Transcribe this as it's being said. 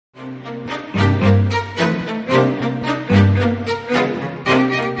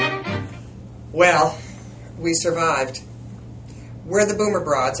we survived. We're the Boomer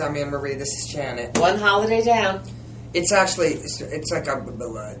Broads. I'm Anne Marie. This is Janet. One holiday down. It's actually, it's like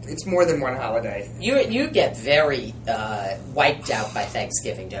it's more than one holiday. You get very wiped out by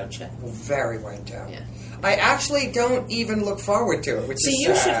Thanksgiving, don't you? Very wiped out. Yeah. I actually don't even look forward to it, which is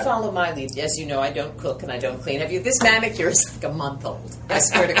you sad. should follow my lead. As you know, I don't cook and I don't clean. This manicure is like a month old. I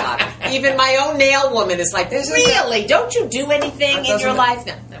swear to God. Even my own nail woman is like, really? Don't you do anything in your life?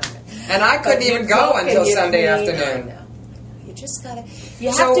 No. And I couldn't even go until Sunday afternoon. No. You just gotta. You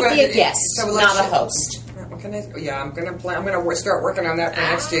have to be a guest, not a host. I'm gonna start working on that for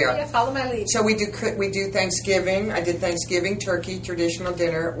next year. Yeah, follow my lead. So we do Thanksgiving. I did Thanksgiving turkey, traditional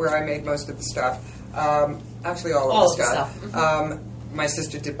dinner where I made most of the stuff. Actually, all of the stuff. Mm-hmm. My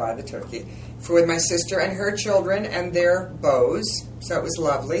sister did buy the turkey with my sister and her children and their beaux. So it was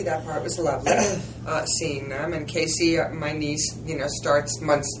lovely. That part was lovely, seeing them. And Casey, my niece, starts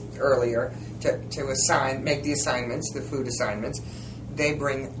months earlier to make the assignments, the food assignments. They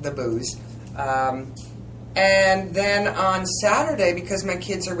bring the booze. And then on Saturday, because my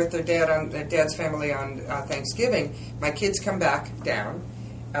kids are with their dad's family on Thanksgiving, my kids come back down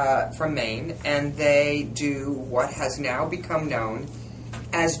from Maine, and they do what has now become known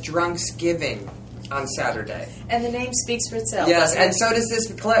as Drunksgiving on Saturday. And the name speaks for itself. Yes, and so does this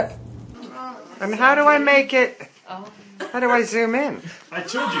clip. And how do I make it? How do I zoom in? I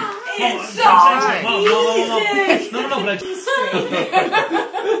told you. It's so easy. No, but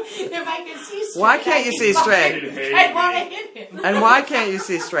If I can see straight. Why can't you see straight? I want to hit him. And why can't you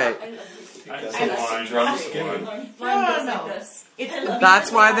see straight? No.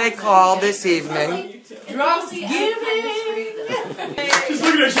 That's why they call this evening. Drunksgiving. She's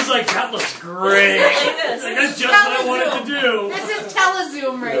looking at it, she's like, that looks great. That's just what I wanted to do. This is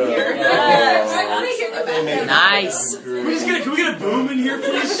telezoom right here. Nice. Can we get a boom in here,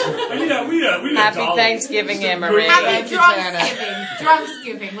 please? We need a Happy dollar. Thanksgiving, Anne Marie. Happy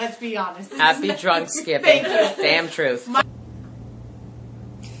Drunksgiving. Let's be honest. Happy Drunksgiving. Thank you. Damn truth.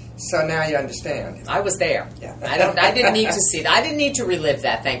 So now you understand. I was there. Yeah. I didn't need to see that. I didn't need to relive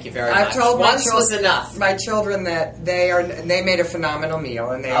that. Thank you very much. I've told Once was enough. my children that they made a phenomenal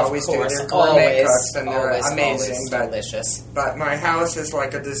meal, and they Of always course, do. They're gourmet always, cooks, and they're always, amazing. always but delicious. But my house is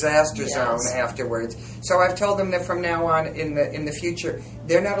like a disaster zone afterwards. So I've told them that from now on, in the future,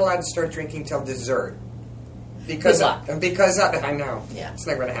 they're not allowed to start drinking till dessert. Because I know it's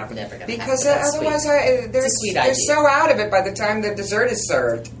never going to happen. Never going to because happen. Otherwise they're so out of it by the time the dessert is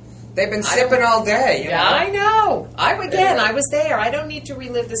served. They've been sipping all day. You know? I know. I was there. I don't need to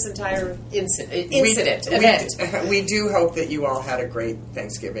relive this entire event. We do hope that you all had a great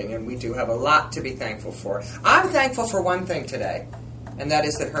Thanksgiving, and we do have a lot to be thankful for. I'm thankful for one thing today, and that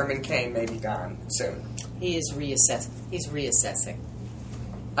is that Herman Cain may be gone soon. He is reassessing.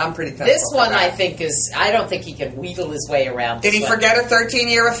 I'm pretty thankful. This one, for that. I don't think he can wheedle his way around. Did he forget a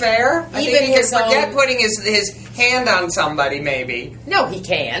 13-year affair? I think he can forget putting his hand on somebody, maybe. No, he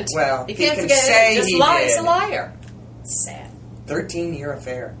can't. Well, he can forget say it. he He's did. a liar. Sad. 13-year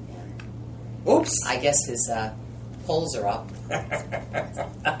affair. Oops. I guess his polls are up.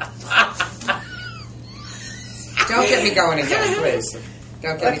 Don't get me going again, please.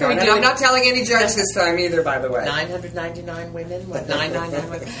 Don't get me going. And I'm not telling any jokes this time either, by the way. 999 women? What, 999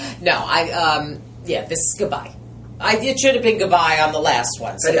 women? No, this is goodbye. It should have been goodbye on the last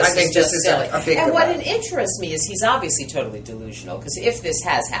one. So I think just this is silly. a big And goodbye. what interests me is he's obviously totally delusional, because if this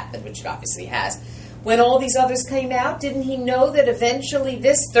has happened, which it obviously has, when all these others came out, didn't he know that eventually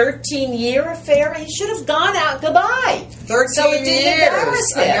this 13-year affair, he should have gone out goodbye. 13 so it didn't years.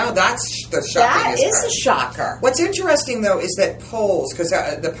 embarrass him. I know, that's the shocking. That is a shocker. What's interesting, though, is that polls, because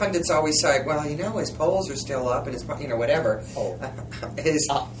the pundits always say, well, his polls are still up, and his, whatever. Oh.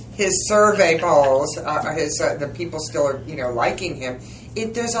 His survey polls, the people still are, liking him.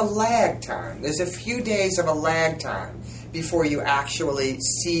 There's a lag time. There's a few days of a lag time before you actually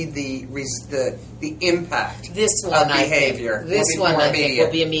see the impact of behavior. This one, I think,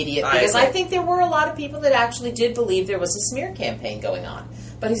 will be immediate. Because I think there were a lot of people that actually did believe there was a smear campaign going on.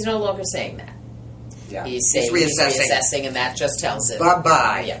 But he's no longer saying that. Yeah. He's saying he's reassessing, and that just tells it.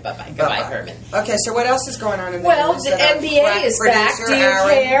 Bye-bye. Yeah, bye-bye. Goodbye, Herman. Okay, so what else is going on in the Well, news? the NBA is back. Do you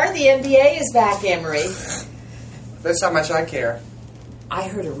care? The NBA is back, Emery. That's how much I care. I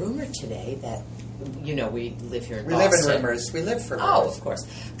heard a rumor today that, we live here in Boston. We live in rumors. We live for rumors. Oh, of course.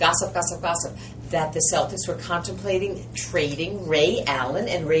 Gossip. That the Celtics were contemplating trading Ray Allen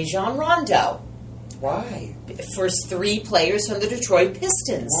and Rajon Rondo. Why? For 3 players from the Detroit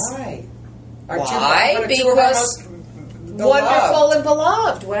Pistons. Why? Because wonderful and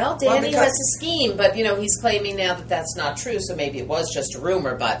beloved. Well, Danny has a scheme, but he's claiming now that that's not true. So maybe it was just a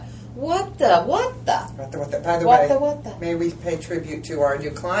rumor. But What the? By the way, may we pay tribute to our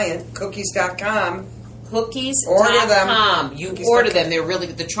new client, Cookies.com. Cookies.com. Order them. You order them. They're really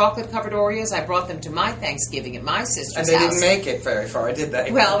good. The chocolate-covered Oreos, I brought them to my Thanksgiving at my sister's house. And they didn't make it very far, did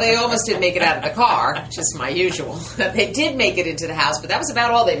they? Well, they almost didn't make it out of the car, just my usual. They did make it into the house, but that was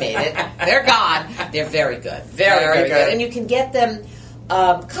about all they made it. They're gone. They're very good. Very good. And you can get them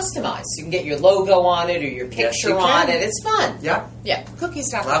customized. You can get your logo on it or your picture on it. It's fun. Yeah. Yeah.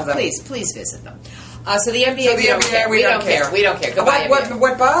 Cookies.com. Love them. Please visit them. So the NBA, we don't care. We don't care. We don't care. Goodbye, NBA.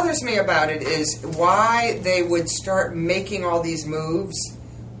 What bothers me about it is why they would start making all these moves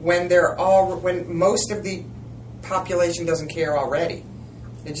when when most of the population doesn't care already.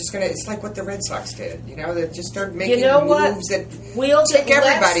 They're just gonna. It's like what the Red Sox did. They just start making moves that tick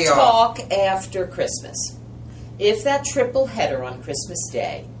everybody off. Let's talk after Christmas. If that triple header on Christmas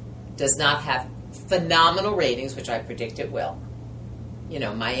Day does not have phenomenal ratings, which I predict it will.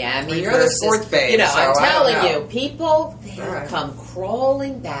 Miami you're versus... the fourth base, I'm telling you, people, come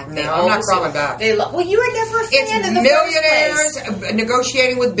crawling back. No, I'm not crawling back. You were never a fan in the millionaires first place.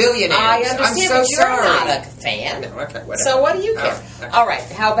 Negotiating with billionaires. I understand, I'm but sorry. you're not a fan. No, okay, whatever. So what do you care? Okay. All right,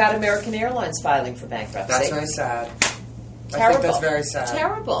 how about American Airlines filing for bankruptcy? That's very sad. Terrible. I think that's very sad.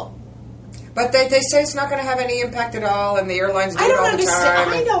 Terrible. But they say it's not going to have any impact at all, and the airlines do it all the time.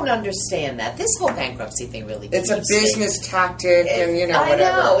 I don't understand that. This whole bankruptcy thing really It's a business tactic, and whatever. I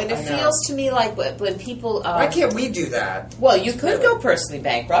know, and it feels to me like when people... Why can't we do that? Well, you could go personally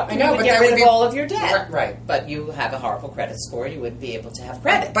bankrupt, and you would get rid of all of your debt. Right. But you have a horrible credit score, you wouldn't be able to have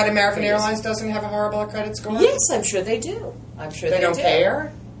credit. But American Airlines doesn't have a horrible credit score? Yes, I'm sure they do. I'm sure they don't do.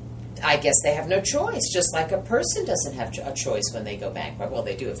 care? I guess they have no choice, just like a person doesn't have a choice when they go bankrupt. Well,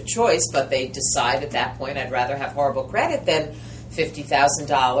 they do have a choice, but they decide at that point, I'd rather have horrible credit than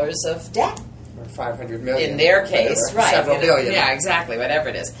 $50,000 of debt. Or $500 million. In their case, whatever. right. Several billion. Yeah, exactly, whatever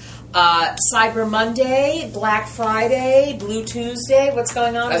it is. Cyber Monday, Black Friday, Blue Tuesday, what's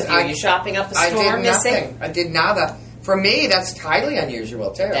going on with you? Are you shopping up a storm? I did nothing. I did nada. For me, that's highly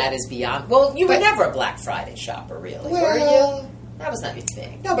unusual, too. That is beyond... Well, you were never a Black Friday shopper, really, were you? That was not your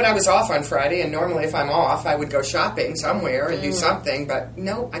thing. No, but I was off on Friday, and normally if I'm off, I would go shopping somewhere and do something, but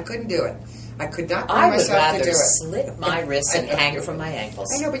no, I couldn't do it. I could not bring myself to do it. I would rather slit my wrists and hang from my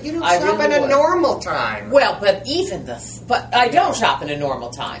ankles. I know, but you don't shop at a normal time. Well, but but I don't shop in a normal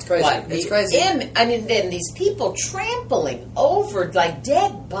time. It's crazy. It's crazy. Then these people trampling over like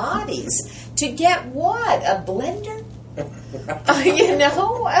dead bodies to get what? A blender? A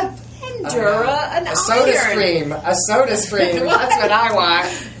blender, an soda iron. stream. A soda stream. That's what I want.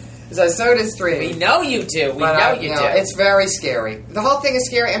 It's a soda stream. We know you do. We know you do. It's very scary. The whole thing is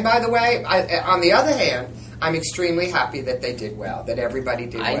scary. And by the way, on the other hand, I'm extremely happy that they did well, that everybody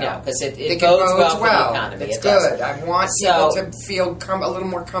did well. I know, because it bodes well for the economy. It's good. I want people to feel a little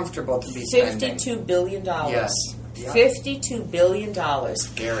more comfortable to be spending. $52 billion. Yes. Yep. $52 billion.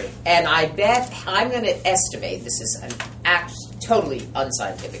 Scary. And I bet, I'm going to estimate, this is an totally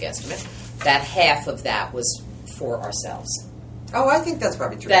unscientific estimate, that half of that was for ourselves. Oh, I think that's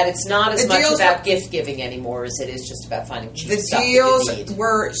probably true. That it's not as much about gift giving anymore as it is just about finding cheap stuff that you need. The deals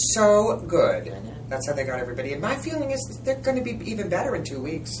were so good. That's how they got everybody. And my feeling is they're going to be even better in 2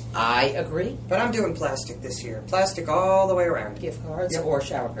 weeks. I agree. But I'm doing plastic this year. Plastic all the way around. Gift cards or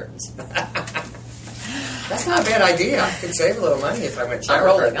shower curtains. That's not a bad idea. I could save a little money if I went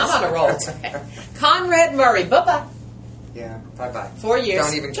shower curtains. I'm on a roll today. Conrad Murray, bye-bye. Yeah, bye-bye. 4 years.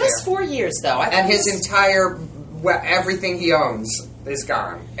 Don't even care. Just 4 years, though. And his entire, everything he owns is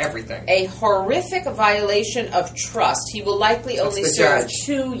gone. Everything. A horrific violation of trust. He will likely only serve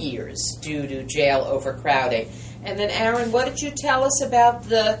 2 years due to jail overcrowding. And then, Aaron, what did you tell us about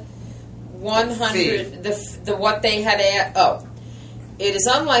the 100, the what they had it is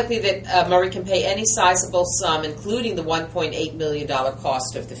unlikely that Murray can pay any sizable sum, including the $1.8 million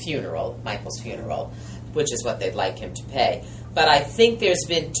cost of the funeral, Michael's funeral, which is what they'd like him to pay. But I think there's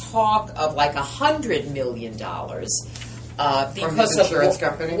been talk of like $100 million because from his insurance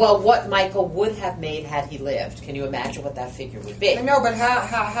company? Well, what Michael would have made had he lived. Can you imagine what that figure would be? I know, but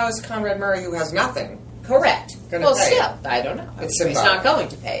how is Conrad Murray, who has nothing, correct? Well, still, I don't know. It's He's not going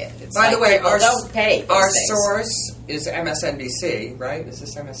to pay it. It's by the way, our things. source is MSNBC, right? Is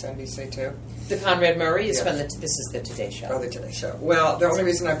this MSNBC too? The Conrad Murray is from this is the Today Show. Oh, the Today Show. Well, the only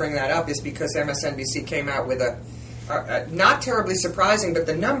reason I bring that up is because MSNBC came out with a not terribly surprising, but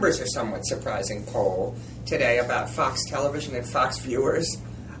the numbers are somewhat surprising poll today about Fox Television and Fox viewers.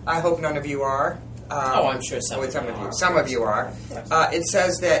 I hope none of you are. I'm sure some of you are. Some of you are. It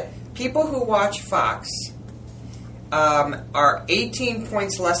says that people who watch Fox are 18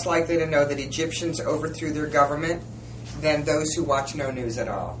 points less likely to know that Egyptians overthrew their government than those who watch no news at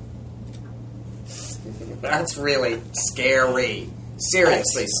all. That's really scary.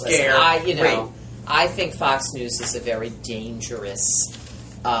 Seriously, scary. I think Fox News is a very dangerous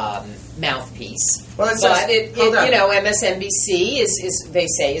mouthpiece. Well, MSNBC is they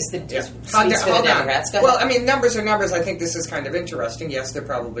say is the speaks for the Democrats. Well, I mean, numbers are numbers. I think this is kind of interesting. Yes, they're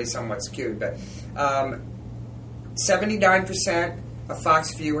probably somewhat skewed, but 79% of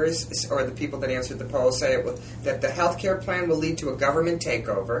Fox viewers, or the people that answered the poll, say that the health care plan will lead to a government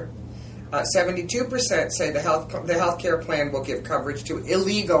takeover. 72% say the health care plan will give coverage to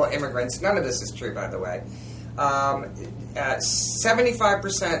illegal immigrants. None of this is true, by the way.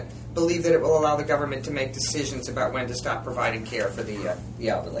 75% believe that it will allow the government to make decisions about when to stop providing care for the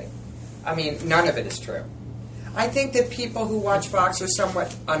elderly. I mean, none of it is true. I think that people who watch Fox are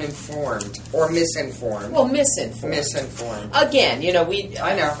somewhat uninformed or misinformed. Well, misinformed. Again,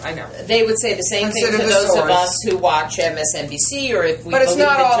 I know. They would say the same thing to those of us who watch MSNBC, or if we believe in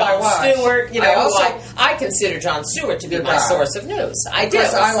Jon Stewart. I consider Jon Stewart to be my source of news. I do.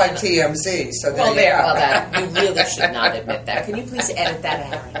 Yes, I like TMZ. So you really should not admit that. Can you please edit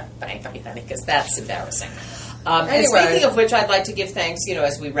that out? Thank you, honey, because that's embarrassing. And speaking of which, I'd like to give thanks,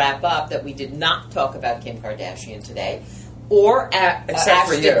 as we wrap up, that we did not talk about Kim Kardashian today, or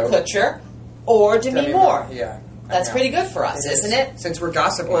Ashton Kutcher, or Demi Moore. Yeah, that's pretty good for us, isn't it? Since we're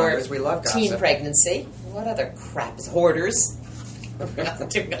gossip mongers, we love gossip. Teen pregnancy. What other crap is hoarders? We're not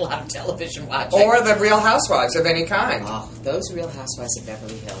doing a lot of television watching. Or the Real Housewives of any kind. Oh, those Real Housewives of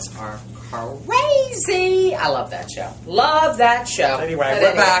Beverly Hills are crazy. I love that show. Love that show. Anyway,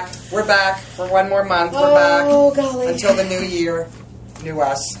 back. We're back for one more month. We're back. Golly. Until the new year. New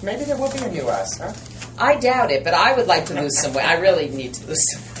us. Maybe there will be a new us, huh? I doubt it, but I would like to lose some weight. I really need to lose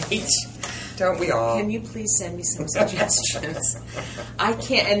some weight. Don't we all? Can you please send me some suggestions? I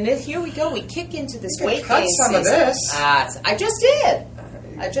can't. And here we go. We kick into this weight gain season. Cut some of this. I just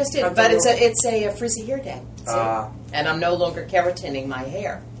did. But it's a frizzy hair day. And I'm no longer keratining my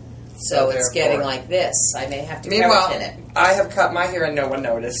hair. So it's getting like this. I may have to keratin it. I have cut my hair and no one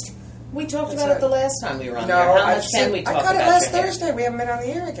noticed. We talked about it the last time we were on there. How much can we talk about? I cut it last Thursday. We haven't been on the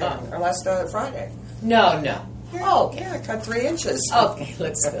air again. Or last Friday. No. Yeah, okay. Yeah, I cut 3 inches. Okay,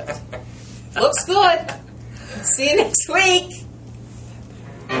 looks good. Looks good. See you next week.